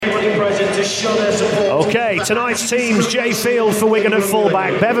Okay, tonight's teams: Jay Field for Wigan at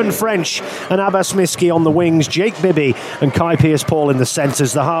fullback, Bevan French and Abbas Miski on the wings, Jake Bibby and Kai Pearce-Paul in the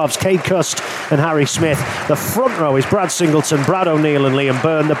centres, the halves Cade Cust and Harry Smith. The front row is Brad Singleton, Brad O'Neill and Liam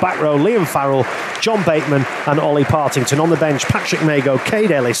Byrne. The back row, Liam Farrell, John Bateman and Ollie Partington. On the bench, Patrick Mago,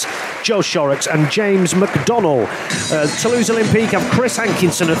 Cade Ellis, Joe Shorrocks and James McDonnell. Toulouse Olympique have Chris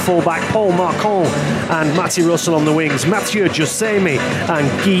Hankinson at fullback, Paul Marcon and Matty Russell on the wings, Mathieu Jussemi and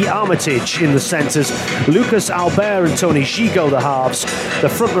Guy Armitage in the centres, Lucas Albert and Tony Gigot the halves. The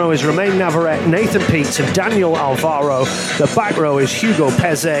front row is Romain Navarrete, Nathan Peets and Daniel Alvaro. The back row is Hugo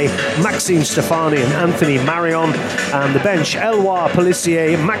Pezet, Maxime Stefani and Anthony Marion. And the bench, Eloi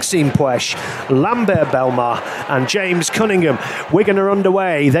Pelissier, Maxime Puech, Lambert Belmar and James Cunningham. Wigan are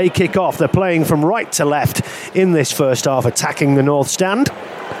underway. They kick off. They're playing from right to left in this first half, attacking the north stand.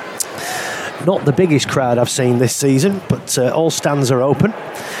 Not the biggest crowd I've seen this season, but all stands are open.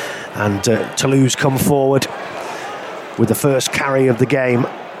 And Toulouse come forward with the first carry of the game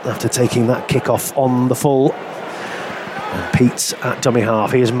after taking that kick-off on the full. And Pete's at dummy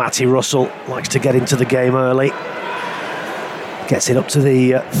half. Here's Matty Russell, likes to get into the game early. Gets it up to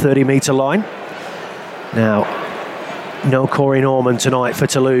the 30-metre line. Now, no Corey Norman tonight for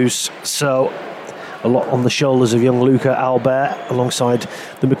Toulouse, so a lot on the shoulders of young Luca Albert alongside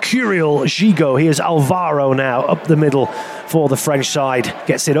the mercurial Gigot. Here's Alvaro now up the middle for the French side.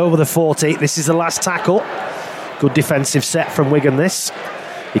 Gets it over the 40. This is the last tackle. Good defensive set from Wigan this.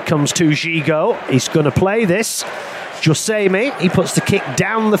 It comes to Gigot. He's going to play this. Jussemi, he puts the kick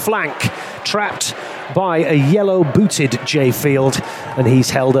down the flank. Trapped by a yellow-booted Jay Field, and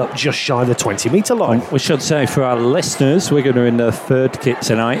he's held up just shy of the 20-metre line. We should say for our listeners, Wigan are in their third kit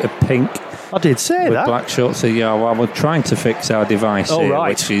tonight, a pink. I did say with that. With black shorts. So, yeah, well, we're trying to fix our device here, right.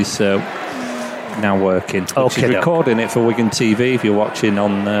 which is now working. Which is recording it for Wigan TV if you're watching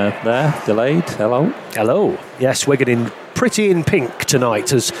on there, delayed. Hello. Hello. Yes, Wigan pretty in pink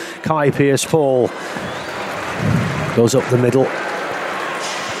tonight as Kai Pearce-Paul goes up the middle.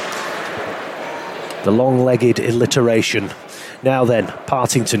 The long-legged alliteration. Now then,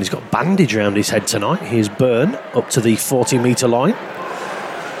 Partington, he's got bandage around his head tonight. Here's Byrne up to the 40-metre line.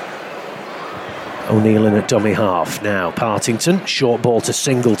 O'Neill in at dummy half. Now Partington, short ball to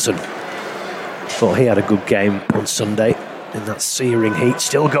Singleton. Thought he had a good game on Sunday in that searing heat.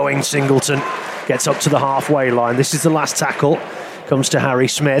 Still going, Singleton. Gets up to the halfway line. This is the last tackle. Comes to Harry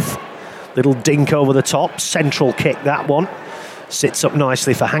Smith. Little dink over the top. Central kick, that one. Sits up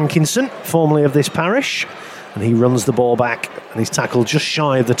nicely for Hankinson, formerly of this parish. And he runs the ball back. And he's tackled just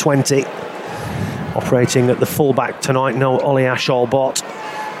shy of the 20. Operating at the full-back tonight, no Ollie Ashall-Bott.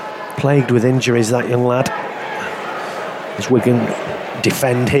 Plagued with injuries, that young lad. As Wigan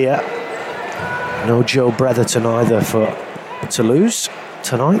defend here. No Joe Bretherton either for Toulouse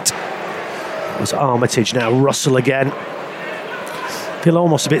tonight. It was Armitage, now Russell again. Feel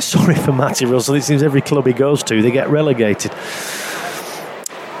almost a bit sorry for Matty Russell. It seems every club he goes to, they get relegated.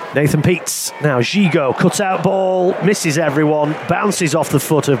 Nathan Peets, now Gigot, cuts out ball, misses everyone, bounces off the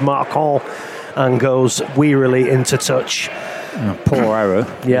foot of Marcon and goes wearily into touch. Poor error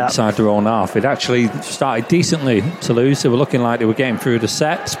inside their own half. It actually started decently, Toulouse. They were looking like they were getting through the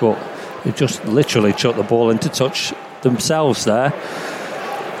sets, but they just literally chucked the ball into touch themselves there.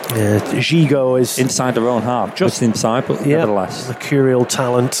 Gigot is inside their own half, just inside, but nevertheless. Mercurial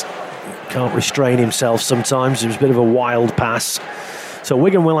talent. Can't restrain himself sometimes. It was a bit of a wild pass. So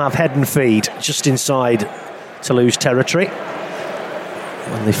Wigan will have head and feed just inside Toulouse territory.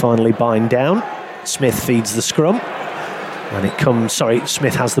 When they finally bind down, Smith feeds the scrum. And it comes,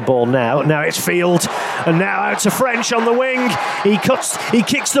 Smith has the ball now. Now it's Field. And now out to French on the wing. He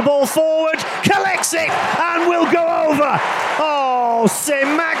kicks the ball forward, collects it, and will go over. Oh, c'est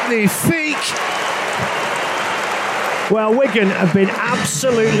magnifique. Well, Wigan have been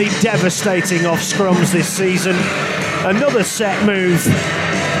absolutely devastating off scrums this season. Another set move.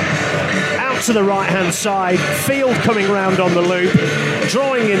 Out to the right-hand side. Field coming round on the loop.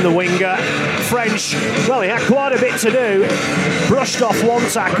 Drawing in the winger. French, well, he had quite a bit to do. Brushed off one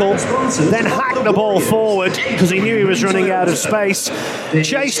tackle, then hacked the ball forward because he knew he was running out of space.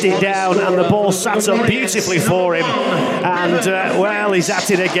 Chased it down and the ball sat up beautifully for him. And, he's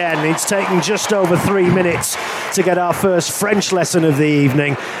at it again. It's taken just over 3 minutes to get our first French lesson of the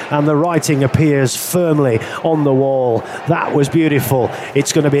evening, and the writing appears firmly on the wall. That was beautiful.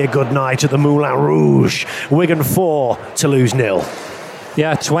 It's going to be a good night at the Moulin Rouge. Wigan 4, Toulouse 0.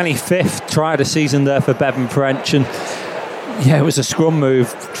 Yeah, 25th try of the season there for Bevan French, and it was a scrum move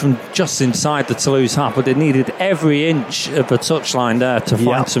from just inside the Toulouse half, but they needed every inch of the touchline there to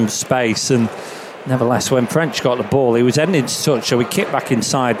find some space, and nevertheless, when French got the ball, he was heading into touch, so we kicked back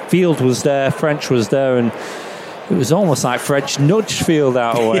inside. Field was there, French was there, and it was almost like French nudged Field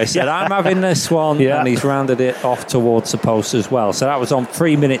out of the way. He said, I'm having this one, and he's rounded it off towards the post as well. So that was on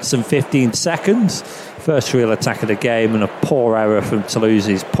 3 minutes and 15 seconds. First real attack of the game, and a poor error from Toulouse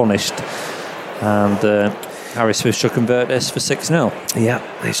is punished. And Harry Smith should convert this for 6-0. Yeah,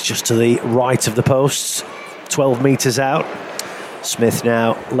 it's just to the right of the posts, 12 metres out. Smith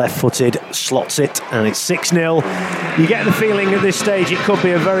now left-footed, slots it, and it's 6-0. You get the feeling at this stage it could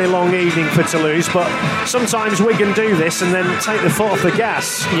be a very long evening for Toulouse, but sometimes Wigan do this and then take the foot off the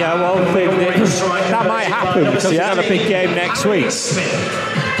gas. Yeah, well, that might happen because they've got a big game next week.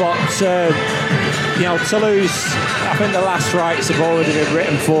 But, Toulouse, I think the last rights have already been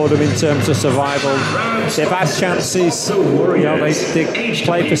written for them in terms of survival. They've had chances. They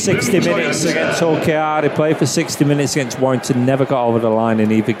played for 60 minutes against OKR. They played for 60 minutes against Warrington. Never got over the line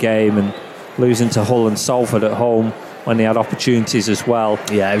in either game, and losing to Hull and Salford at home when they had opportunities as well.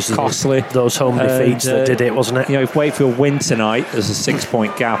 Yeah, it was costly. Those home defeats that did it, wasn't it? If Wakefield win tonight, there's a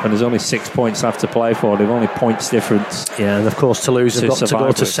 6-point gap, and there's only 6 points left to play for. They've only points difference. Yeah, and of course Toulouse have got to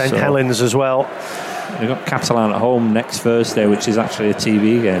go to St Helens as well. They've got Catalan at home next Thursday, which is actually a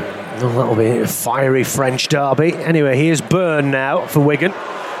TV game. Well, that'll be a fiery French derby. Anyway, here's Byrne now for Wigan,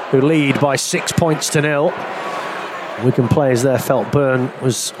 who lead by 6 points to 0. Wigan players there felt Byrne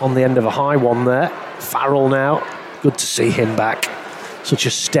was on the end of a high one there. Farrell now, good to see him back. Such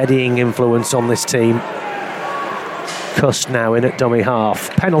a steadying influence on this team. Cust now in at dummy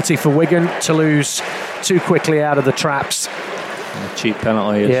half. Penalty for Wigan. Toulouse too quickly out of the traps. And a cheap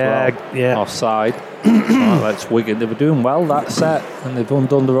penalty as well. Yeah. Offside. That's Wigan. They were doing well that set, and they've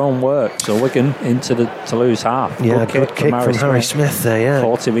undone their own work. So Wigan into the Toulouse half. Yeah, good kick from Harry Smith there. Yeah,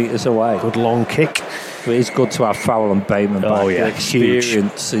 40 metres away. Good long kick. But it's good to have Farrell and Bateman back. The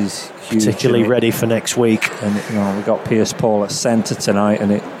experience is huge, particularly ready for next week. And we've got Pierce Paul at centre tonight,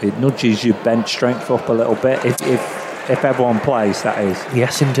 and it nudges your bench strength up a little bit if everyone plays, that is.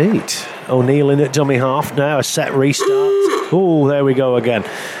 Yes, indeed. O'Neill in at dummy half now. A set restart. Oh, there we go again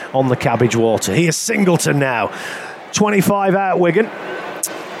on the cabbage water. Here's Singleton now. 25 out Wigan,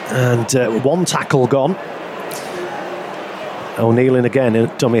 and one tackle gone. O'Neill in again in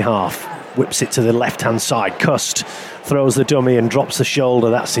at dummy half. Whips it to the left-hand side. Cust throws the dummy and drops the shoulder.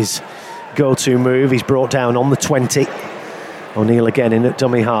 That's his go-to move. He's brought down on the 20. O'Neill again in at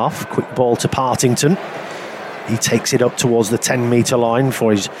dummy half. Quick ball to Partington. He takes it up towards the 10-metre line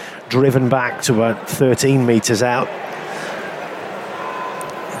before he's driven back to about 13 metres out.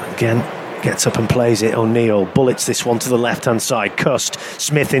 Again, gets up and plays it. O'Neill bullets this one to the left-hand side. Cust,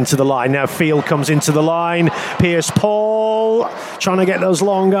 Smith into the line. Now Field comes into the line. Pierce Paul trying to get those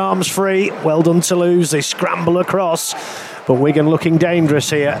long arms free. Well done Toulouse. They scramble across. But Wigan looking dangerous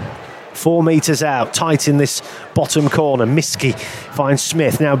here. 4 metres out, tight in this bottom corner. Miskey finds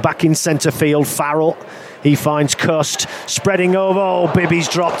Smith. Now back in centre field. Farrell. He finds Cust. Spreading over. Oh, Bibby's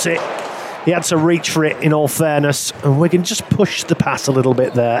dropped it. He had to reach for it, in all fairness, and Wigan just pushed the pass a little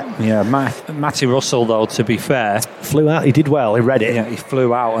bit there. Yeah, Matty Russell, though, to be fair, flew out. He did well. He read it. Yeah, he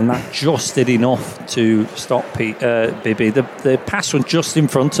flew out, and that just did enough to stop Bibby. The pass was just in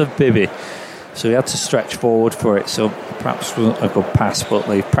front of Bibby, so he had to stretch forward for it. So perhaps wasn't a good pass, but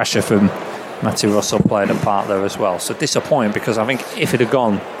the pressure from Matty Russell played a part there as well. So disappointing, because I think if it had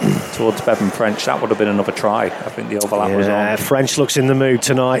gone towards Bevan French, that would have been another try. I think the overlap was on. French looks in the mood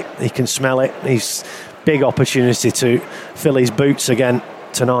tonight. He can smell it. He's big opportunity to fill his boots again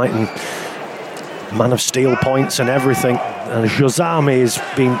tonight, and man of steel points and everything. And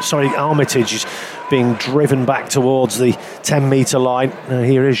Armitage is being driven back towards the 10-metre line.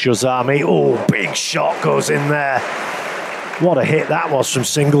 Here is Josami. Oh, big shot goes in there. What a hit that was from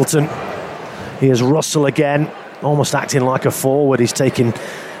Singleton. Here's Russell again, almost acting like a forward. He's taking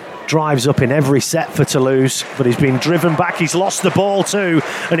drives up in every set for Toulouse, but he's been driven back. He's lost the ball too,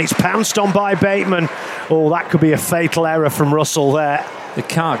 and it's pounced on by Bateman. Oh, that could be a fatal error from Russell there. They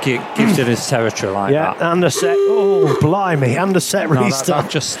can't get gifted his territory like that. Yeah, and a set. Oh, blimey, and a set restart.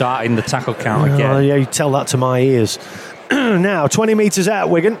 That's just starting the tackle count again. Yeah, you tell that to my ears. Now, 20 metres out,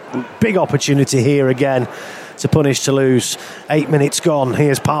 Wigan. Big opportunity here again to punish Toulouse. 8 minutes gone.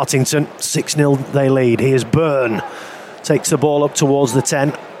 Here's Partington. 6-0 they lead. Here's Byrne. Takes the ball up towards the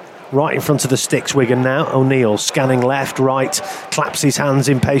 10. Right in front of the sticks, Wigan now. O'Neill scanning left, right. Claps his hands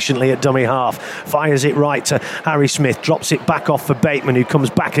impatiently at dummy half. Fires it right to Harry Smith. Drops it back off for Bateman, who comes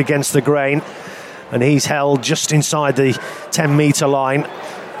back against the grain. And he's held just inside the 10-metre line.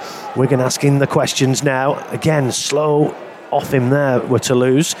 Wigan asking the questions now. Again, slow off him there were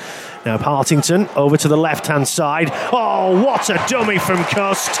Toulouse. Now Partington over to the left-hand side. Oh, what a dummy from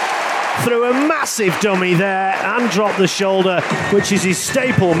Cust. threw a massive dummy there and dropped the shoulder, which is his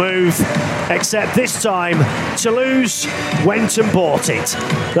staple move, except this time Toulouse went and bought it.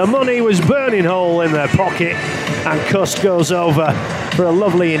 The money was burning hole in their pocket, and Cust goes over for a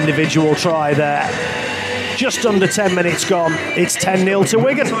lovely individual try there. Just under 10 minutes gone. It's 10-0 to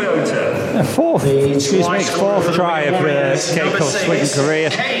Wigan. Fourth try of Kate Cust's Wigan career.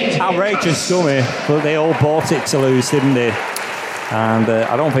 Outrageous dummy, but they all bought it to lose, didn't they? And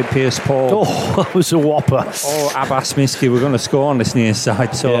I don't think Pierce Paul that was a whopper. or Abbas Miski were going to score on this near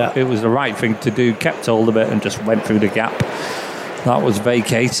side, so it was the right thing to do. Kept hold of it and just went through the gap. That was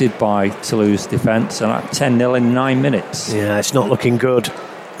vacated by Toulouse defence, and at 10-0 in 9 minutes. Yeah, it's not looking good.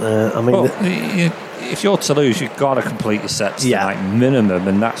 If you're Toulouse, you've got to complete your sets tonight, minimum,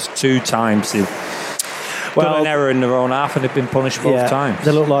 and that's 2 times they've done an error in their own half and they've been punished both times.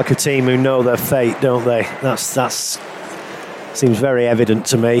 They look like a team who know their fate, don't they? That's seems very evident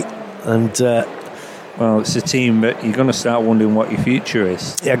to me. And it's a team that you're going to start wondering what your future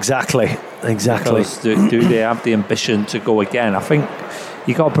is. Exactly. Because do they have the ambition to go again? I think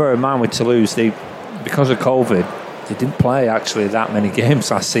you got to bear in mind with Toulouse, because of COVID, they didn't play actually that many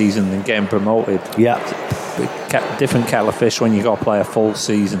games last season and getting promoted. Yeah. Different kettle of fish when you got to play a full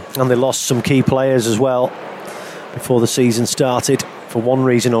season. And they lost some key players as well before the season started for one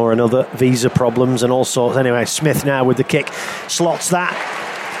reason or another, visa problems and all sorts. Anyway, Smith now with the kick, slots that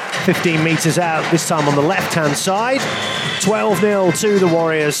 15 metres out, this time on the left-hand side. 12-0 to the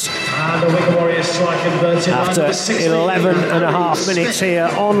Warriors. And the Wigan Warriors strike inverted after 11 and a half minutes here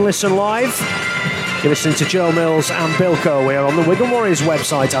on Listen Live. You're listening to Joe Mills and Bilko. We're on the Wigan Warriors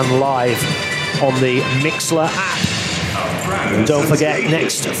website and live on the Mixlr app. And don't forget,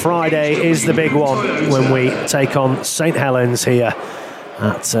 next Friday is the big one when we take on St Helens here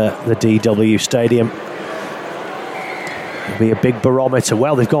at the DW Stadium. It'll be a big barometer.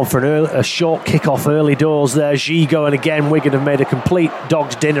 Well, they've gone for a short kick-off early doors there. Gigot, and again, Wigan have made a complete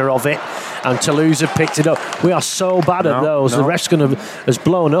dog's dinner of it, and Toulouse have picked it up. We are so bad at those. The ref's has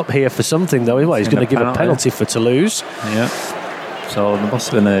blown up here for something, though. He's going to give a penalty for Toulouse. Yeah. So there must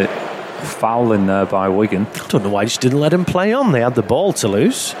have been a foul in there by Wigan. I don't know why he just didn't let him play on. They had the ball,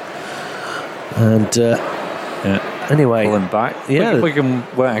 Toulouse. And anyway, pulling back. Yeah, Wigan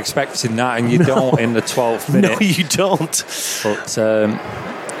weren't expecting that, and you don't in the 12th minute. No, you don't. But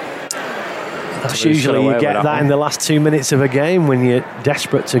that's usually you get that in the last 2 minutes of a game when you're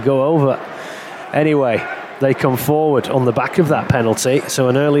desperate to go over. Anyway, they come forward on the back of that penalty, so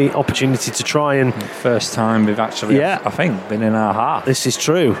an early opportunity to try and... First time we've actually, I think, been in our half. This is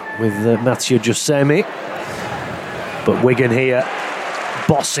true, with Mathieu Giussemi. But Wigan here,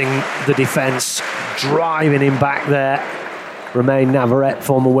 bossing the defence, driving him back there. Romain Navarrete,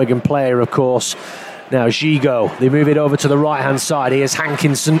 former Wigan player, of course. Now Gigot, they move it over to the right-hand side. Here's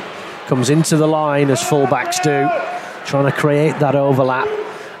Hankinson, comes into the line as fullbacks do, trying to create that overlap.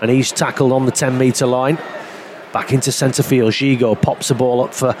 And he's tackled on the 10-metre line. Back into centre field. Gigot pops the ball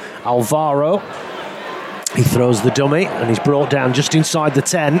up for Alvaro. He throws the dummy and he's brought down just inside the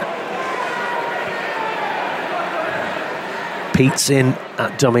 10. Pete's in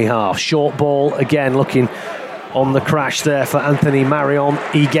at dummy half. Short ball again, looking on the crash there for Anthony Marion.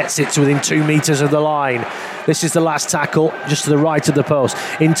 He gets it to within 2 metres of the line. This is the last tackle, just to the right of the post.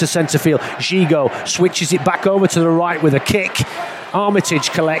 Into centre field. Gigot switches it back over to the right with a kick.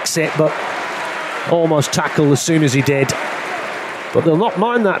 Armitage collects it, but almost tackled as soon as he did. But they'll not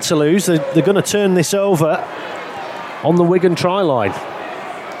mind that, Toulouse. They're going to turn this over on the Wigan try line.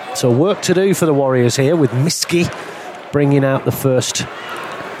 So work to do for the Warriors here, with Miski bringing out the first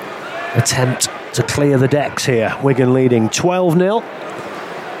attempt to clear the decks here. Wigan leading 12-0.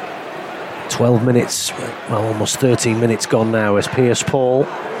 12 minutes, well, almost 13 minutes gone now, as Pierce Paul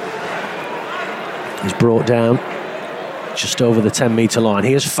is brought down just over the 10-metre line.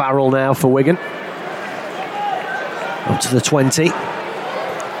 Here's Farrell now for Wigan. Up to the 20.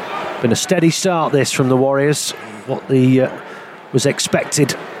 Been a steady start this from the Warriors. What was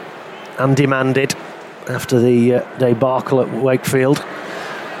expected and demanded after the debacle at Wakefield.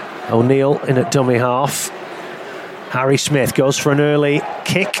 O'Neill in at dummy half. Harry Smith goes for an early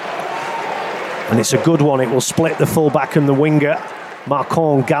kick. And it's a good one. It will split the fullback and the winger.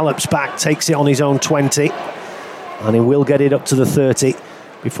 Marcon gallops back, takes it on his own 20. And he will get it up to the 30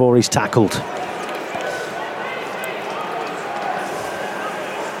 before he's tackled.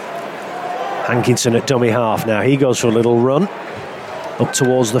 Hankinson at dummy half now. He goes for a little run up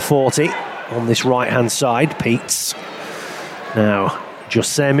towards the 40 on this right-hand side. Peets. Now,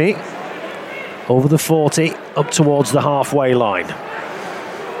 Giussemi over the 40 up towards the halfway line.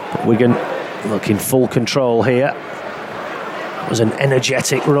 But Wigan looking full control here. That was an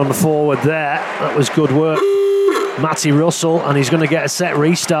energetic run forward there. That was good work. Matty Russell, and he's going to get a set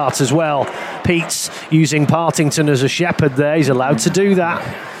restart as well. Pete's using Partington as a shepherd there. He's allowed to do that.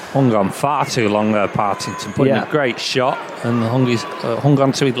 Hung on far too long there, Partington. Put in a great shot and hung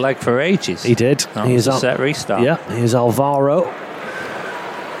on to his leg for ages. He did. He was a set restart. Yeah, here's Alvaro.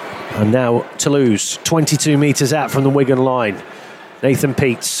 And now Toulouse, 22 metres out from the Wigan line. Nathan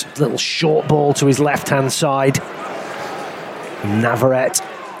Peets, little short ball to his left-hand side. Navarrete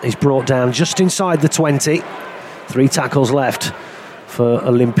is brought down just inside the 20. 3 tackles left for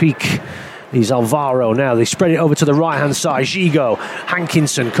Olympique. He's Alvaro now. They spread it over to the right-hand side. Gigot.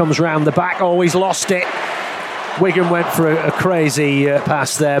 Hankinson comes round the back. Oh, he's lost it. Wigan went for a crazy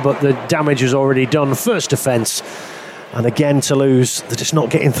pass there, but the damage was already done. First offence. And again, Toulouse, they're just not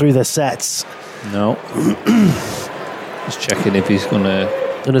getting through their sets. No. Just checking if he's going to...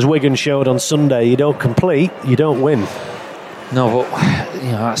 And as Wigan showed on Sunday, you don't complete, you don't win. No, but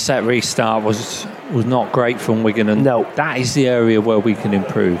that set restart was not great from Wigan, and no, that is the area where we can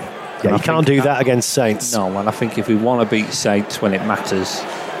improve. Yeah, you can't do that against Saints. No, and I think if we want to beat Saints when it matters,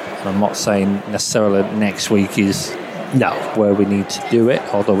 and I'm not saying necessarily next week is where we need to do it,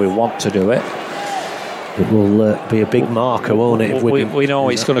 although we want to do it. It will be a big marker, won't it? We know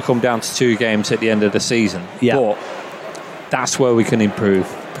it's going to come down to 2 games at the end of the season, but that's where we can improve,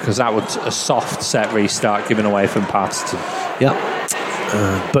 because that was a soft set restart given away from Partington. Yeah.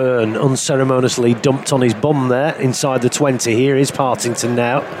 Byrne unceremoniously dumped on his bum there inside the 20. Here is Partington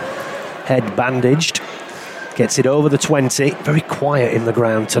now. Head bandaged. Gets it over the 20. Very quiet in the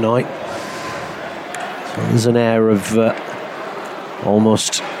ground tonight. So there's an air of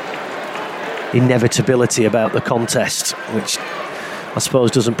almost inevitability about the contest, which I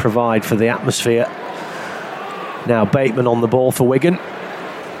suppose doesn't provide for the atmosphere. Now Bateman on the ball for Wigan.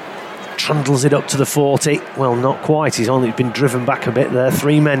 Trundles it up to the 40. Well, not quite. He's only been driven back a bit there.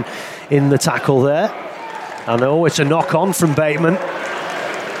 3 men in the tackle there. And it's a knock-on from Bateman.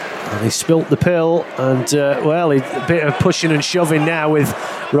 And he spilt the pill. And, a bit of pushing and shoving now with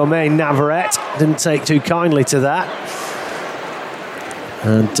Romain Navarrete. Didn't take too kindly to that.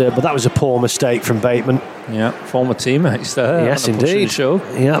 And but that was a poor mistake from Bateman. Yeah, former teammates there. Yes, indeed.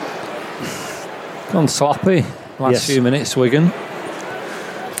 Yeah. Gone sloppy last few minutes, Wigan.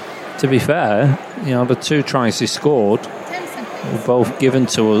 To be fair, the 2 tries he scored were both given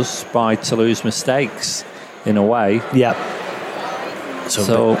to us by Toulouse mistakes, in a way. Yeah.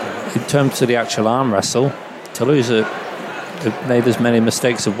 So in terms of the actual arm wrestle, Toulouse have made as many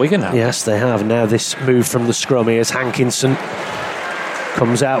mistakes as Wigan have. Yes, they have. Now this move from the scrum here as Hankinson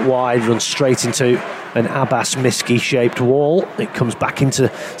comes out wide, runs straight into an Abbas Miski-shaped wall. It comes back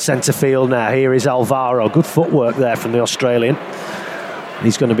into centre field now. Here is Alvaro. Good footwork there from the Australian.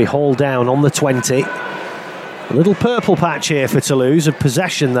 He's going to be hauled down on the 20. A little purple patch here for Toulouse, of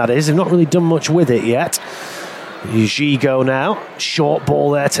possession that is. They've not really done much with it yet. Gigot now. Short ball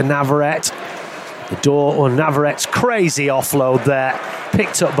there to Navarrete. Navarrete's crazy offload there.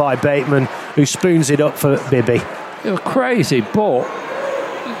 Picked up by Bateman, who spoons it up for Bibby. It was crazy, but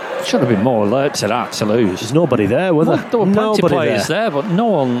should have been more alert to that, Toulouse. There's nobody there, were there? There were plenty of players there, but no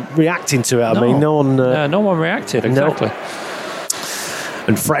one... reacting to it, no one... no one reacted, exactly. No.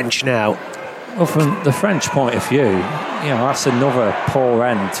 And French now. Well, from the French point of view, that's another poor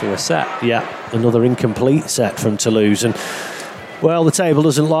end to a set. Yeah, another incomplete set from Toulouse. And, well, the table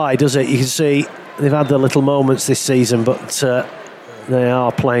doesn't lie, does it? You can see they've had their little moments this season, but they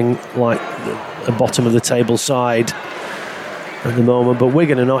are playing like the bottom of the table side at the moment. But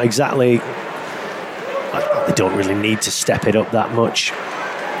Wigan are not exactly... They don't really need to step it up that much.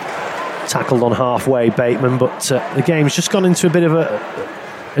 Tackled on halfway, Bateman, but the game's just gone into a bit of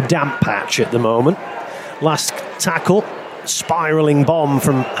a damp patch at the moment. Last tackle, spiralling bomb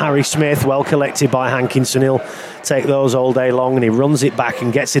from Harry Smith, well collected by Hankinson. He'll take those all day long, and he runs it back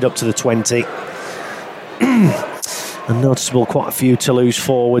and gets it up to the 20. And noticeable, quite a few Toulouse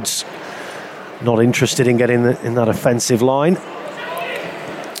forwards not interested in getting in that offensive line.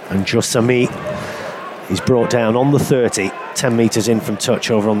 And Jussami is brought down on the 30, 10 metres in from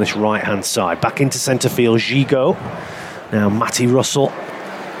touch over on this right-hand side. Back into centre field, Gigot. Now Matty Russell.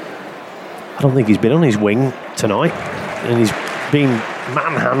 I don't think he's been on his wing tonight. And he's been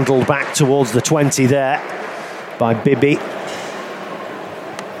manhandled back towards the 20 there by Bibby.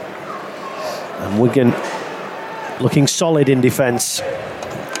 And Wigan looking solid in defence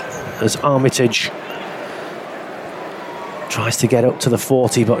as Armitage tries to get up to the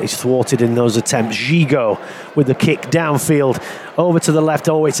 40, but he's thwarted in those attempts. Gigot with the kick downfield over to the left.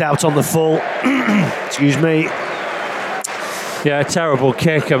 Oh, it's out on the full. Excuse me. Yeah, terrible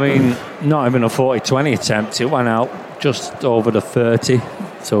kick. I mean, not even a 40-20 attempt. It went out just over the 30.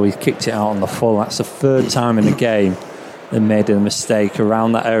 So he kicked it out on the full. That's the third time in the game they made a mistake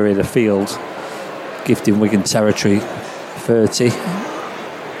around that area of the field, gifting Wigan territory 30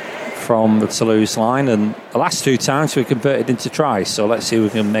 from the Toulouse line, and the last 2 times we converted into tries, so let's see if we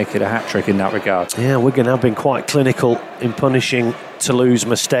can make it a hat-trick in that regard. Yeah, Wigan have been quite clinical in punishing Toulouse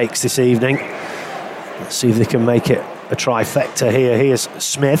mistakes this evening. Let's see if they can make it a trifecta here. Here's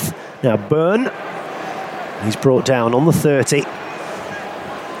Smith, now Byrne, he's brought down on the 30.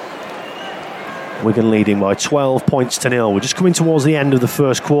 Wigan leading by 12 points to 0. We're just coming towards the end of the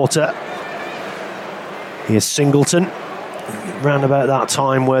first quarter. Here's Singleton, round about that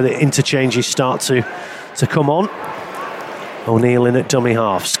time where the interchanges start to come on. O'Neill in at dummy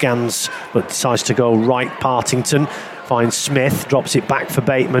half, scans but decides to go right. Partington finds Smith, drops it back for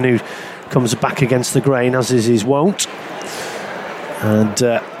Bateman, who comes back against the grain as is his wont. And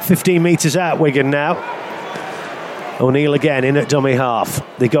 15 metres out Wigan now. O'Neill again in at dummy half.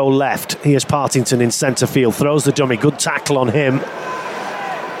 They go left. Here's Partington in centre field, throws the dummy, good tackle on him.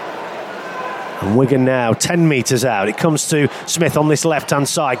 And Wigan now 10 metres out. It comes to Smith on this left-hand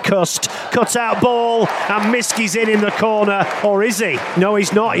side. Cust, cut out ball, and Miskie's in the corner. Or is he? No,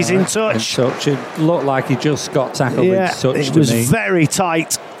 he's not. He's in touch. It looked like he just got tackled into touch. It was very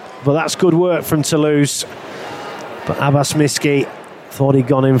tight, but that's good work from Toulouse. But Abbas Miski thought he'd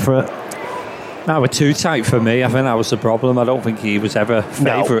gone in for it. That were too tight for me. I think that was the problem. I don't think he was ever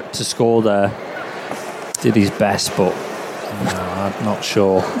favourite to score there. Did his best, but I'm not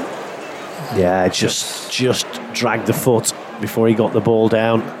sure. Yeah, just dragged the foot before he got the ball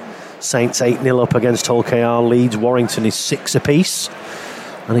down. Saints 8-0 up against Hull KR. Leeds Warrington is 6 apiece.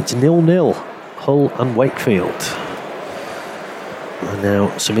 And it's 0-0, Hull and Wakefield. And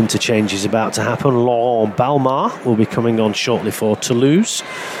now some interchanges about to happen. Laurent Balmar will be coming on shortly for Toulouse.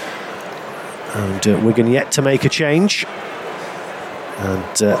 And Wigan yet to make a change.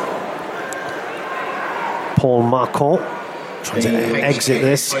 And Paul Marcon trying to exit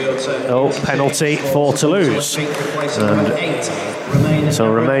this. Oh, penalty for Toulouse. And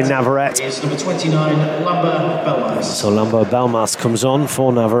so Romain Navarrete. So Lambert Belmas comes on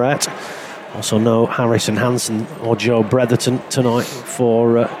for Navarrete. Also no Harrison Hansen or Joe Bretherton tonight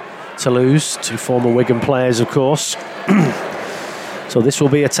for Toulouse, 2 former Wigan players, of course. So this will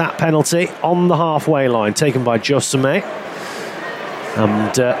be a tap penalty on the halfway line, taken by Josame.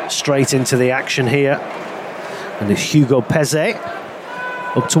 And straight into the action here. And it's Hugo Pezet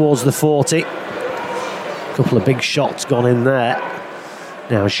up towards the 40. A couple of big shots gone in there.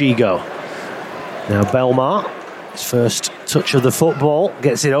 Now Gigot. Now Belmar. His first touch of the football.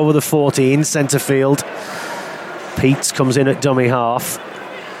 Gets it over the 40 in centre field. Peets comes in at dummy half.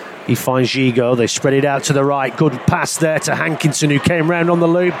 He finds Gigot. They spread it out to the right. Good pass there to Hankinson, who came round on the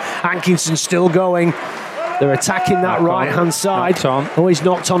loop. Hankinson still going. They're attacking that right-hand side. Oh, he's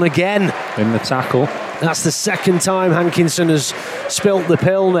knocked on again. In the tackle. That's the second time Hankinson has spilt the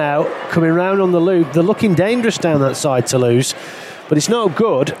pill now, coming round on the loop. They're looking dangerous down that side, Toulouse. But it's no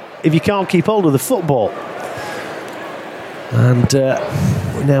good if you can't keep hold of the football. And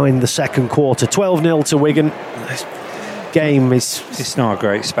we're now in the second quarter. 12-0 to Wigan. This game is... It's not a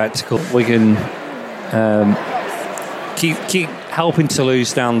great spectacle. Wigan keep helping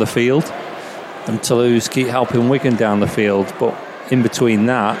Toulouse down the field. And Toulouse keep helping Wigan down the field. But in between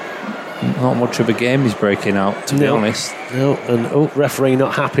that, not much of a game is breaking out, to be honest. No, and referee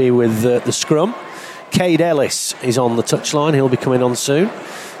not happy with the scrum. Cade Ellis is on the touchline. He'll be coming on soon.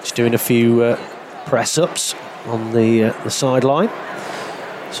 Just doing a few press-ups on the sideline.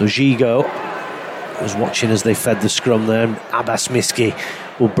 So Gigot was watching as they fed the scrum there. Abbas Miski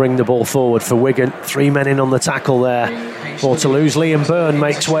will bring the ball forward for Wigan. 3 men in on the tackle there for Toulouse. Liam Byrne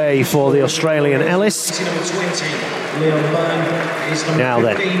makes way for the Australian Ellis. Now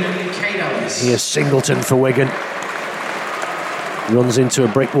then, here's Singleton for Wigan. Runs into a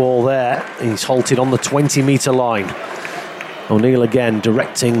brick wall there. He's halted on the 20-metre line. O'Neill again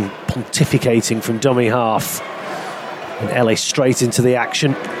directing, pontificating from dummy half. And Ellis straight into the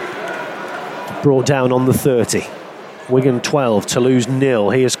action. Brought down on the 30. Wigan 12, Toulouse 0.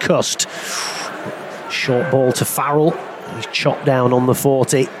 Here's Cust. Short ball to Farrell. He's chopped down on the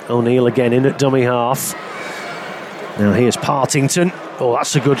 40. O'Neill again in at dummy half. Now here's Partington. Oh,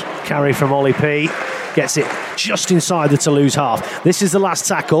 that's a good carry from Ollie P. Gets it just inside the Toulouse half. This is the last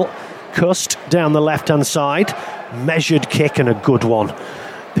tackle. Cust down the left-hand side. Measured kick and a good one.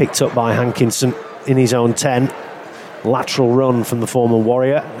 Picked up by Hankinson in his own 10. Lateral run from the former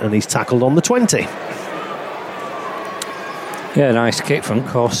Warrior, and he's tackled on the 20. Yeah, nice kick from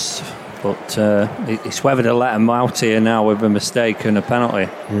Cust. But it's whether to let him out here now with a mistake and a penalty.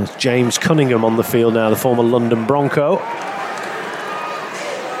 There's James Cunningham on the field now, the former London Bronco.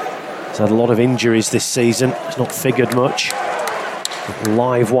 He's had a lot of injuries this season. He's not figured much.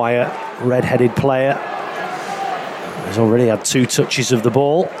 Live wire, red-headed player. He's already had 2 touches of the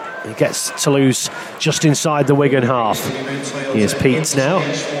ball. He gets Toulouse just inside the Wigan half. Here's Peets now.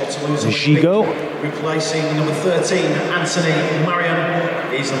 Gigot. Replacing number 13, Anthony Marion.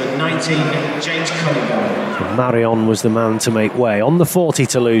 Is number 19, James Cunningham. Marion was the man to make way. On the 40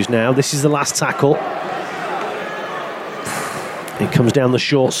 Toulouse now. This is the last tackle. It comes down the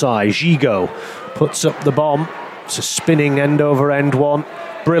short side. Gigot puts up the bomb. It's a spinning end over end one.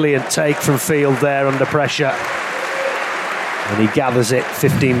 Brilliant take from field there under pressure. And he gathers it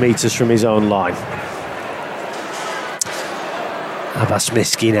 15 metres from his own line. Abbas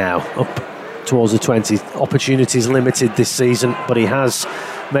Miski now up towards the 20. Opportunities limited this season, but he has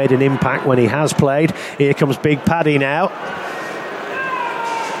made an impact when he has played. Here comes Big Paddy now.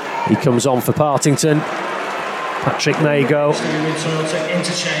 He comes on for Partington. Patrick Mago. I'm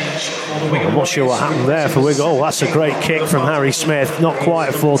not sure what happened there for Wigan. Oh, that's a great kick from Harry Smith. Not quite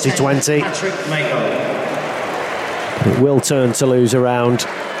a 40-20. It will turn Toulouse around.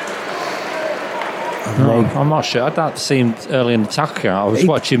 No, I'm not sure. That seemed early in the tackle. I was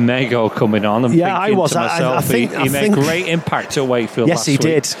watching Mago coming on and thinking to myself, he made great impact at Wakefield last week.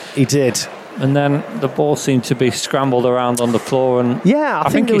 Yes, he did. And then the ball seemed to be scrambled around on the floor, and I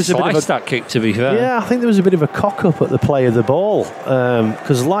think there was a bit of that kick, to be fair. Yeah, I think there was a bit of a cock up at the play of the ball,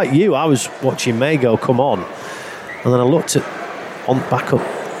 because like you, I was watching Mago come on, and then I looked at back up,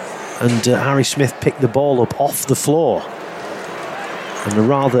 and Harry Smith picked the ball up off the floor, and a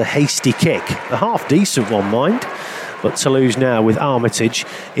rather hasty kick, a half decent one, mind. But Toulouse now with Armitage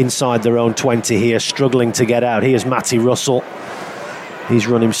inside their own 20 here, struggling to get out. Here's Matty Russell. He's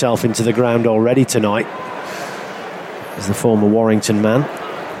run himself into the ground already tonight. As the former Warrington man.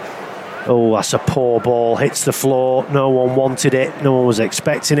 Oh, that's a poor ball. Hits the floor. No one wanted it. No one was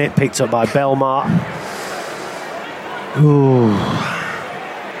expecting it. Picked up by Belmar. Ooh.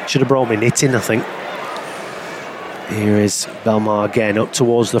 Should have brought me knitting, I think. Here is Belmar again, up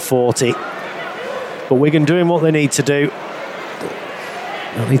towards the 40. But Wigan doing what they need to do.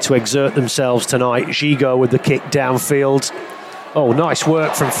 They'll need to exert themselves tonight. Gigot with the kick downfield. Oh, nice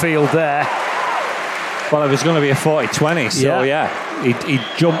work from field there. Well, it was going to be a 40-20, so he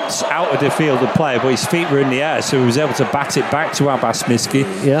jumped out of the field of play, but his feet were in the air, so he was able to bat it back to Abbas Miski.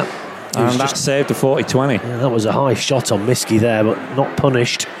 Yeah. And that saved the 40-20. Yeah, that was a high shot on Miski there, but not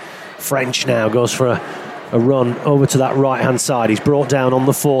punished. French now goes for a run over to that right-hand side. He's brought down on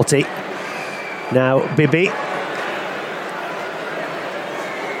the 40. Now, Bibi.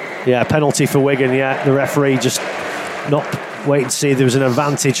 Yeah, penalty for Wigan, the referee just not waiting to see. There was an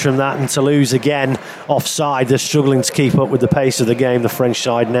advantage from that, and Toulouse again offside. They're struggling to keep up with the pace of the game, the French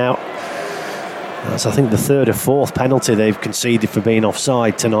side now. That's, I think, the third or fourth penalty they've conceded for being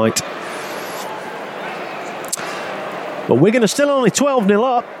offside tonight. But Wigan are still only 12-0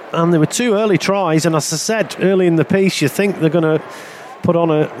 up, and there were 2 early tries, and as I said early in the piece, you think they're going to put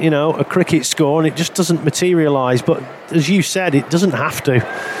on a cricket score, and it just doesn't materialise. But as you said, it doesn't have to.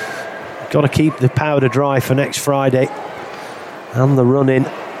 Got to keep the powder dry for next Friday. And the run-in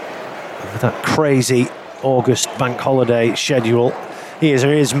with that crazy August bank holiday schedule.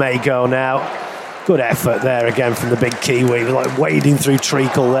 Here's Mago now. Good effort there again from the big Kiwi, like wading through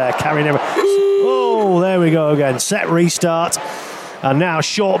treacle there, carrying everything. Oh, there we go again. Set restart. And now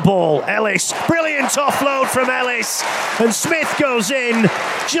short ball. Ellis. Brilliant offload from Ellis. And Smith goes in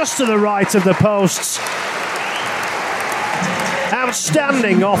just to the right of the posts.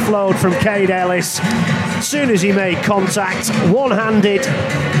 Outstanding offload from Cade Ellis. As soon as he made contact, one-handed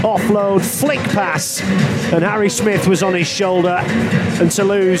offload, flick pass, and Harry Smith was on his shoulder. And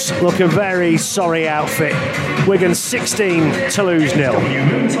Toulouse look a very sorry outfit. Wigan 16, Toulouse 0.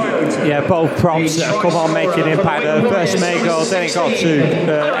 Yeah, both props that have come on making impact. First Mago, then it got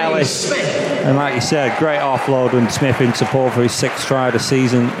to Ellis. And like you said, great offload and Smith in support for his 6th try of the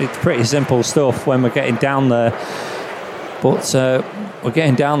season. It's pretty simple stuff when we're getting down there. But we're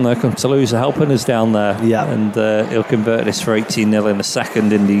getting down there because Toulouse are helping us down there. Yeah. And he'll convert this for 18-0 in the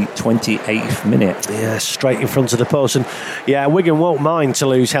second in the 28th minute. Yeah, straight in front of the post. And yeah, Wigan won't mind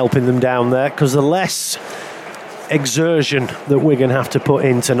Toulouse helping them down there, because the less exertion that Wigan have to put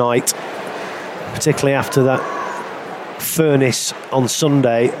in tonight, particularly after that furnace on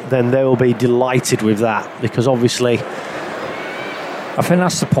Sunday, then they will be delighted with that, because obviously I think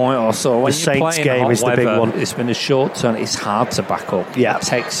that's the point also. When the Saints game is the big one. It's been a short turn. It's hard to back up. Yeah. It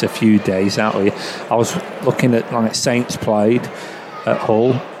takes a few days out of you. I was looking at like Saints played, at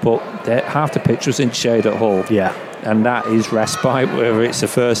Hull, but half the pitch was in shade at Hull. Yeah. And that is respite, whether it's the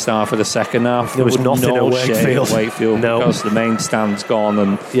first half or the second half. There was nothing at Wakefield. Because the main stand's gone,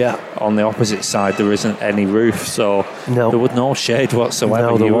 and on the opposite side there isn't any roof, so there was no shade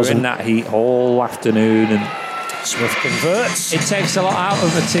whatsoever. You were in that heat all afternoon, and Smith converts. It takes a lot out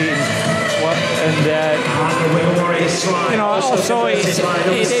of the team, and also it is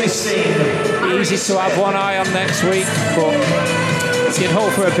easy to have one eye on next week, but you'd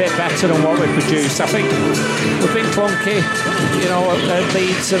hope for a bit better than what we produced. I think we've been clunky, at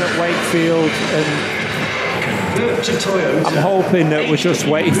Leeds and at Wakefield, and I'm hoping that we're just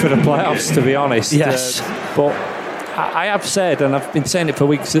waiting for the playoffs, to be honest. Yes. But I have said, and I've been saying it for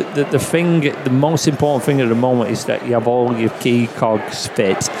weeks, that the most important thing at the moment is that you have all your key cogs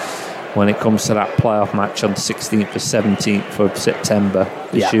fit when it comes to that playoff match on 16th or 17th of September,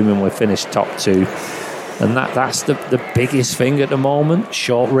 assuming we finish top 2. And that's the biggest thing at the moment.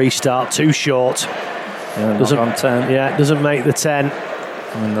 Short restart, too short. Doesn't on 10. Yeah, it doesn't make the 10.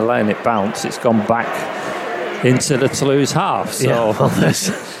 And they're letting it bounce. It's gone back into the Toulouse half. So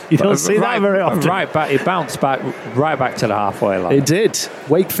you don't see that very often. Right back, it bounced back right back to the halfway line. It did.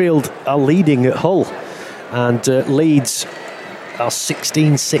 Wakefield are leading at Hull, and Leeds are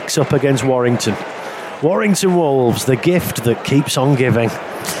 16-6 up against Warrington. Warrington Wolves, the gift that keeps on giving.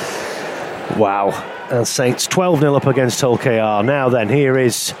 Wow. And Saints 12-0 up against Hull KR. Now then, here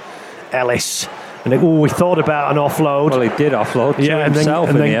is Ellis. And we thought about an offload. Well, he did offload to himself.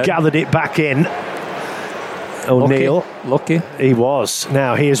 And then gathered it back in. O'Neill. Lucky. He was.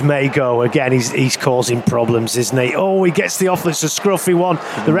 Now, here's Mago. Again, he's causing problems, isn't he? Oh, he gets the off. It's a scruffy one.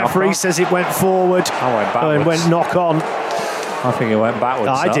 The referee says it went forward. I went backwards. And went knock on. I think it went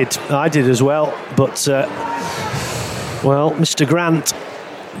backwards. I did as well. But, Mr. Grant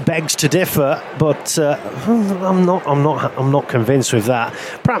begs to differ, but I'm not convinced with that.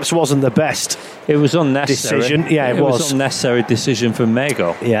 Perhaps wasn't the best. It was unnecessary decision. Yeah, it was unnecessary decision from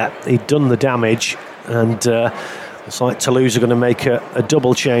Mago. Yeah, he'd done the damage, and it's like Toulouse are going to make a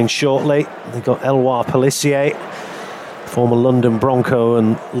double change shortly. They've got Eloi Pelissier, former London Bronco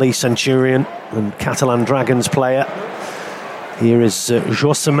and Lee Centurion and Catalan Dragons player. Here is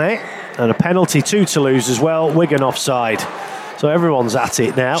Josemé, and a penalty to Toulouse as well. Wigan offside. So everyone's at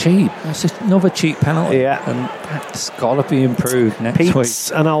it now. Cheap. That's another cheap penalty. Yeah. And that's got to be improved next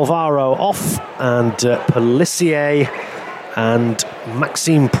Peets week. And Alvaro off, and Pelissier and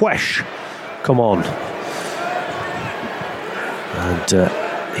Maxime Puech come on.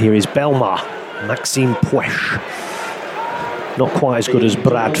 And here is Belmar, Maxime Puech. Not quite as good as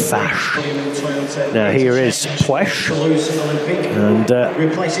Brad Fash. Now here is Puech, and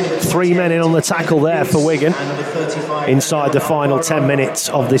 3 men in on the tackle there for Wigan inside the final 10 minutes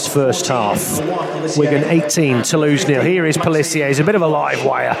of this first half. Wigan 18, Toulouse 0. Here is Pelissier. He's a bit of a live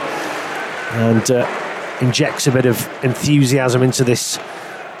wire and injects a bit of enthusiasm into this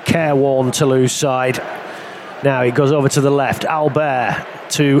careworn Toulouse side. Now he goes over to the left. Albert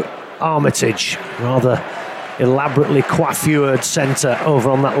to Armitage, rather elaborately coiffured centre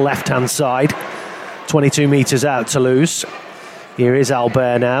over on that left-hand side. 22 metres out, Toulouse. Here is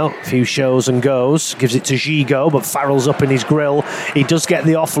Albert now. A few shows and goes. Gives it to Gigot, but Farrell's up in his grill. He does get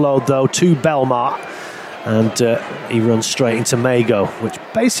the offload, though, to Belmar. And he runs straight into Mago, which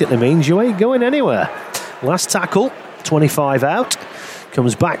basically means you ain't going anywhere. Last tackle, 25 out.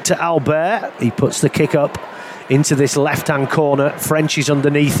 Comes back to Albert. He puts the kick up into this left-hand corner. French is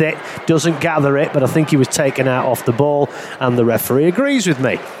underneath it, doesn't gather it, but I think he was taken out off the ball, and the referee agrees with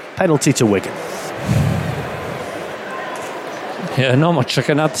me. Penalty to Wigan. Yeah, not much I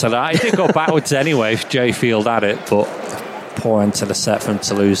can add to that. He did go backwards anyway if Jay Field had it, but poor end to the set from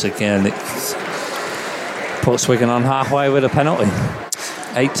Toulouse again. It puts Wigan on halfway with a penalty.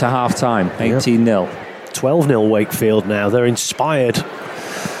 8 to half-time, 18-0. 12-0 Wakefield now. They're inspired,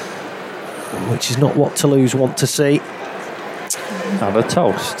 which is not what Toulouse want to see. No, they're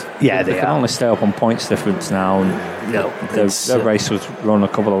toast. Yeah, they can only stay up on points difference now. And their race was run a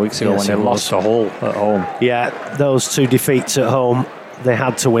couple of weeks ago when they lost to Hull at home. Yeah, those 2 defeats at home, they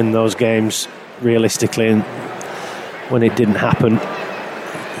had to win those games realistically, and when it didn't happen,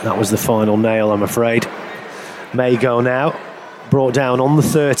 that was the final nail, I'm afraid. Mago now, brought down on the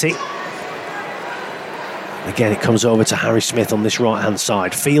 30. Again, it comes over to Harry Smith on this right-hand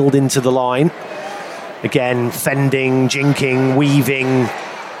side. Field into the line. Again, fending, jinking, weaving,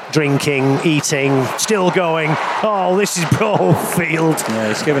 drinking, eating, still going. Oh, this is Field. Yeah,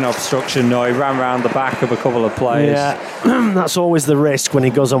 he's given obstruction. No, he ran round the back of a couple of players. Yeah, that's always the risk when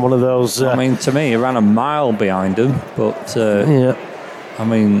he goes on one of those. I mean, to me, he ran a mile behind him, but I I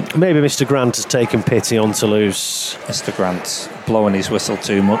mean, maybe Mr. Grant has taken pity on Toulouse. Mr. Grant's blowing his whistle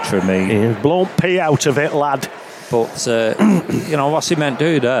too much for me. Yeah, blown pee out of it, lad. But, what's he meant to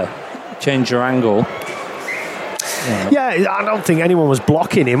do there? Change your angle. Yeah, I don't think anyone was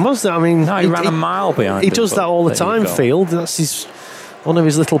blocking him, was there? I mean, no, he ran a mile behind. He does that all the time, Field. That's one of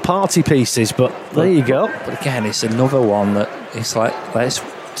his little party pieces. But there you go. But again, it's another one that it's like, let's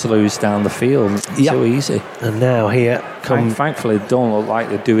Toulouse down the field. It's too easy. And now here thankfully, they don't look like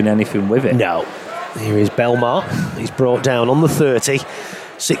they're doing anything with it. No. Here is Belmar. He's brought down on the 30.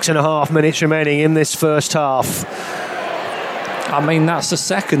 6.5 minutes remaining in this first half. I mean, that's the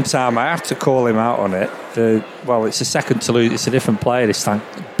second time I have to call him out on it. It's the second Toulouse. It's a different player this time.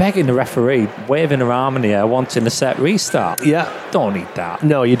 Begging the referee, waving her arm in the air, wanting a set restart. Yeah. Don't need that.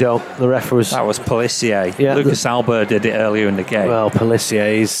 No, you don't. The ref was... That was Pelissier. Yeah, Lucas Albert did it earlier in the game. Well,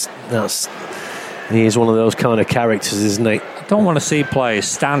 Pelissier he is one of those kind of characters, isn't he? I don't want to see players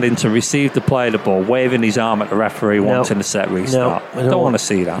standing to receive the play of the ball, waving his arm at the referee, wanting a set restart. I don't want to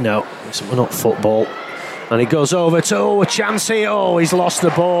see that. No, we're not football. And he goes over to, a chance here. Oh, he's lost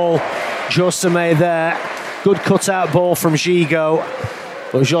the ball. Josemé there. Good cut-out ball from Gigot.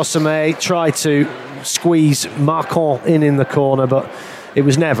 But Josemé tried to squeeze Marcon in the corner, but it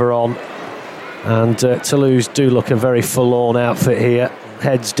was never on. And Toulouse do look a very forlorn outfit here.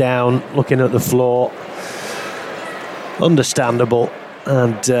 Heads down, looking at the floor. Understandable.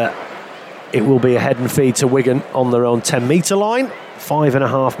 And it will be a head and feed to Wigan on their own 10-metre line.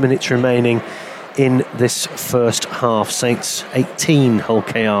 5.5 minutes remaining in this first half. Saints 18, Hull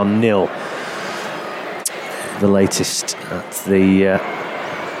KR 0. The latest at the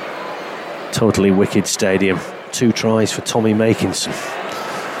totally wicked stadium. 2 tries for Tommy Makinson.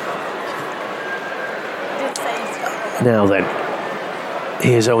 Now then,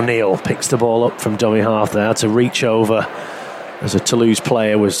 here's O'Neill, picks the ball up from dummy half there to reach over as a Toulouse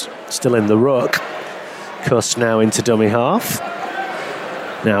player was still in the ruck. Kuss now into dummy half.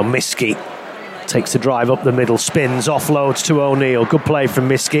 Now Miski takes the drive up the middle, spins, offloads to O'Neill. Good play from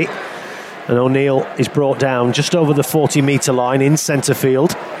Miski. And O'Neill is brought down just over the 40-metre line in centre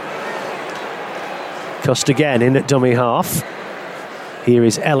field. Cust again in at dummy half. Here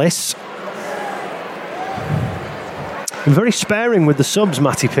is Ellis. Very sparing with the subs,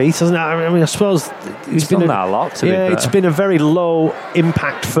 Matty Pete, hasn't it? I mean, I suppose he's done that a lot. It's been a very low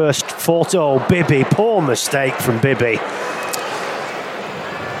impact first 40. Oh, Bibby, poor mistake from Bibby.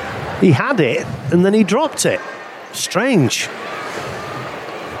 He had it and then he dropped it. Strange.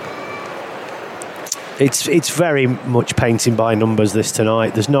 It's very much painting by numbers this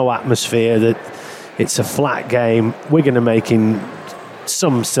tonight. There's no atmosphere. That it's a flat game. Wigan are making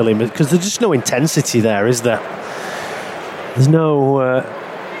some silly because there's just no intensity there, is there? There's no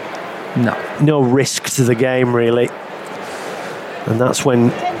risk to the game really, and that's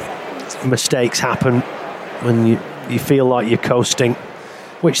when mistakes happen, when you feel like you're coasting,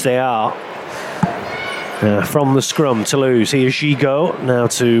 which they are. From the scrum, Toulouse. Here's Gigot now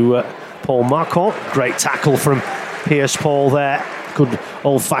to Paul Marcon. Great tackle from Pierce Paul there. Good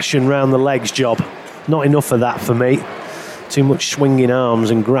old-fashioned round the legs job. Not enough of that for me. Too much swinging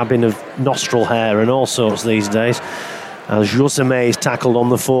arms and grabbing of nostril hair and all sorts these days. As Josemé is tackled on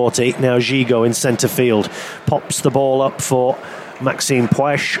the 40. Now Gigot in centre field. Pops the ball up for Maxime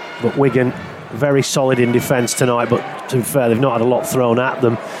Puech. But Wigan very solid in defence tonight. But to be fair, they've not had a lot thrown at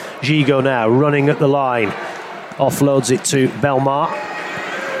them. Gigot now running at the line. Offloads it to Belmar.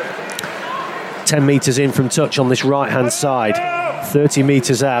 10 metres in from touch on this right-hand side. 30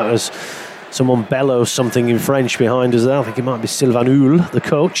 metres out as someone bellows something in French behind us there. I think it might be Sylvain Houle, the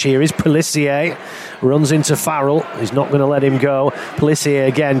coach. Here is Pelissier. Runs into Farrell. He's not going to let him go. Pelissier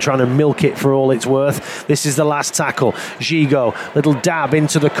again trying to milk it for all it's worth. This is the last tackle. Gigot, little dab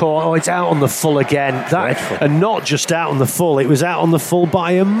into the corner. Oh, it's out on the full again. And not just out on the full. It was out on the full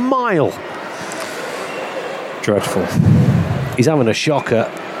by a mile. Dreadful. He's having a shocker.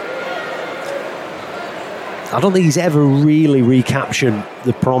 I don't think he's ever really recaptured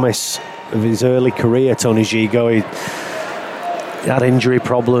the promise of his early career, Tony Gigot. He had injury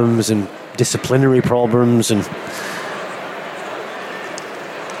problems and disciplinary problems, and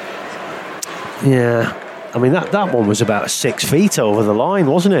I mean that one was about 6 feet over the line,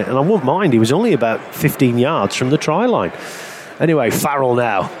 wasn't it? And I wouldn't mind, he was only about 15 yards from the try line. Anyway, Farrell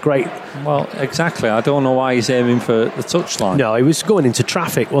now, great. Well, exactly. I don't know why he's aiming for the touchline. No, he was going into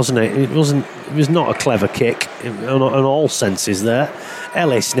traffic, wasn't it? It was not a clever kick in all senses there.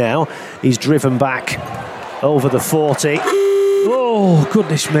 Ellis now, he's driven back over the 40. Oh,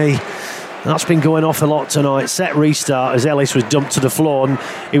 goodness me. That's been going off a lot tonight. Set restart as Ellis was dumped to the floor, and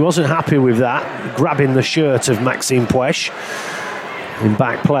he wasn't happy with that, grabbing the shirt of Maxime Puech. in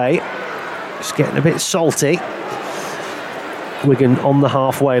back play. It's getting a bit salty. Wigan on the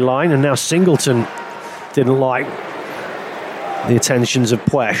halfway line, and now Singleton didn't like the attentions of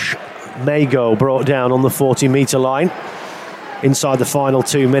Puech. Mago brought down on the 40-metre line inside the final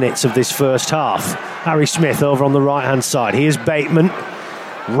 2 minutes of this first half. Harry Smith over on the right-hand side. Here's Bateman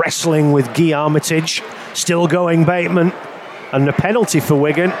wrestling with Guy Armitage. Still going Bateman. And the penalty for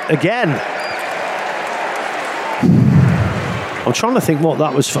Wigan again. I'm trying to think what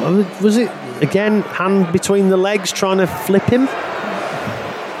that was for. Was it, again, hand between the legs trying to flip him?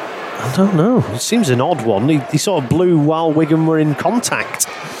 I don't know. It seems an odd one. He sort of blew while Wigan were in contact.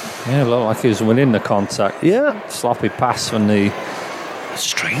 Yeah, it looked like he was winning the contact. Yeah. Sloppy pass from the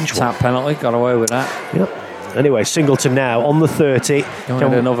strange tap penalty. Got away with that. Yep. Anyway, Singleton now on the 30.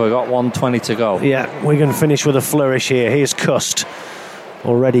 Got 120 to go. Yeah, Wigan finish with a flourish here. Here's Cust.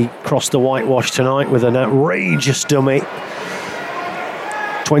 Already crossed the whitewash tonight with an outrageous dummy.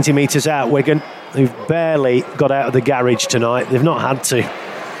 20 metres out, Wigan. They've barely got out of the garage tonight. They've not had to.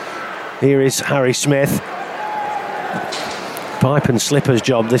 Here is Harry Smith. Pipe and slippers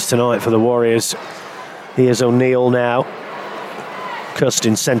job this tonight for the Warriors. Here's O'Neill now. Cust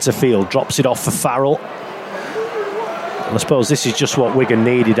in centre field. Drops it off for Farrell. And I suppose this is just what Wigan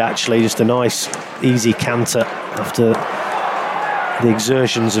needed, actually. Just a nice, easy canter after the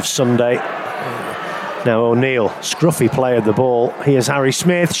exertions of Sunday. Now O'Neill, scruffy play of the ball. Here's Harry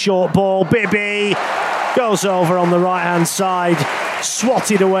Smith, short ball, Bibby goes over on the right-hand side,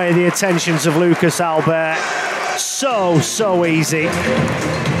 swatted away the attentions of Lucas Albert. So easy.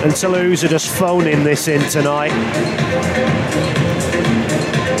 And Toulouse are just phoning this in tonight.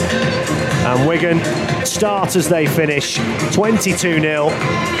 And Wigan start as they finish, 22-0.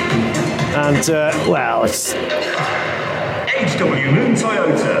 And, well, it's... HW Moon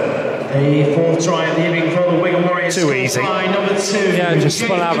Toyota. The fourth try of the evening for the Wigan Warriors. Too easy. Number 2. Yeah, just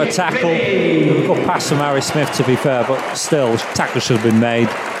spun out of a tackle. Good pass from Harry Smith, to be fair, but still, tackle should have been made.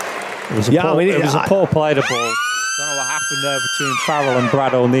 It was a poor play the ball. Don't know what happened there between Farrell and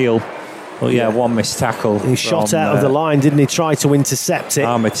Brad O'Neill. But yeah, one missed tackle. He shot out of the line, didn't he? Try to intercept it.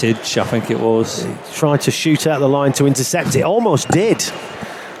 Armitage, I think it was. He tried to shoot out the line to intercept it. Almost did.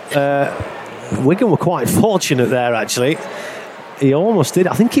 Wigan were quite fortunate there, actually. He almost did.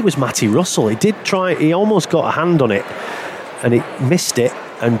 I think it was Matty Russell. He did try. He almost got a hand on it, and he missed it.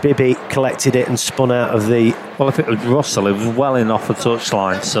 And Bibby collected it and spun out of the... Well, if it was Russell, it was well in off the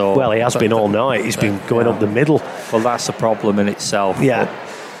touchline. So well, he has been all night. He's been going up the middle. Well, that's a problem in itself. Yeah.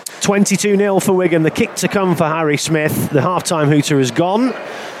 22-0 for Wigan. The kick to come for Harry Smith. The half-time hooter is gone,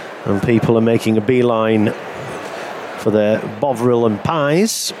 and people are making a beeline for their Bovril and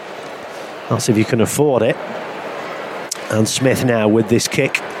pies. That's if you can afford it. And Smith now with this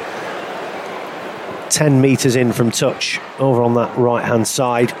kick. 10 metres in from touch over on that right-hand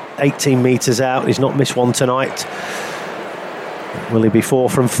side. 18 metres out. He's not missed one tonight. Will he be 4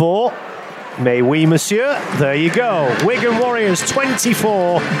 from 4? Mais oui, monsieur. There you go. Wigan Warriors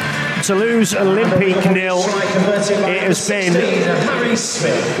 24. Toulouse Olympique 0. It has been...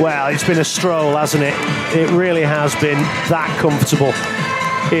 Well, it's been a stroll, hasn't it? It really has been that comfortable.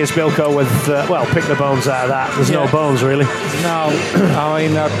 Here's Bilko with, pick the bones out of that. There's no bones, really. No, I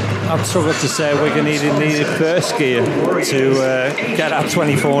mean, I'd struggle to say Wigan needed first gear to get that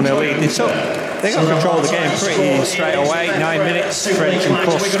 24-0 lead. They got control of the game pretty straight away. 9 minutes, French and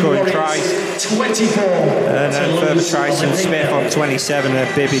Cust scoring tries. 24. And then further tries from Smith on 27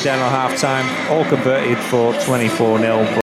 and Bibby down on half-time. All converted for 24-0.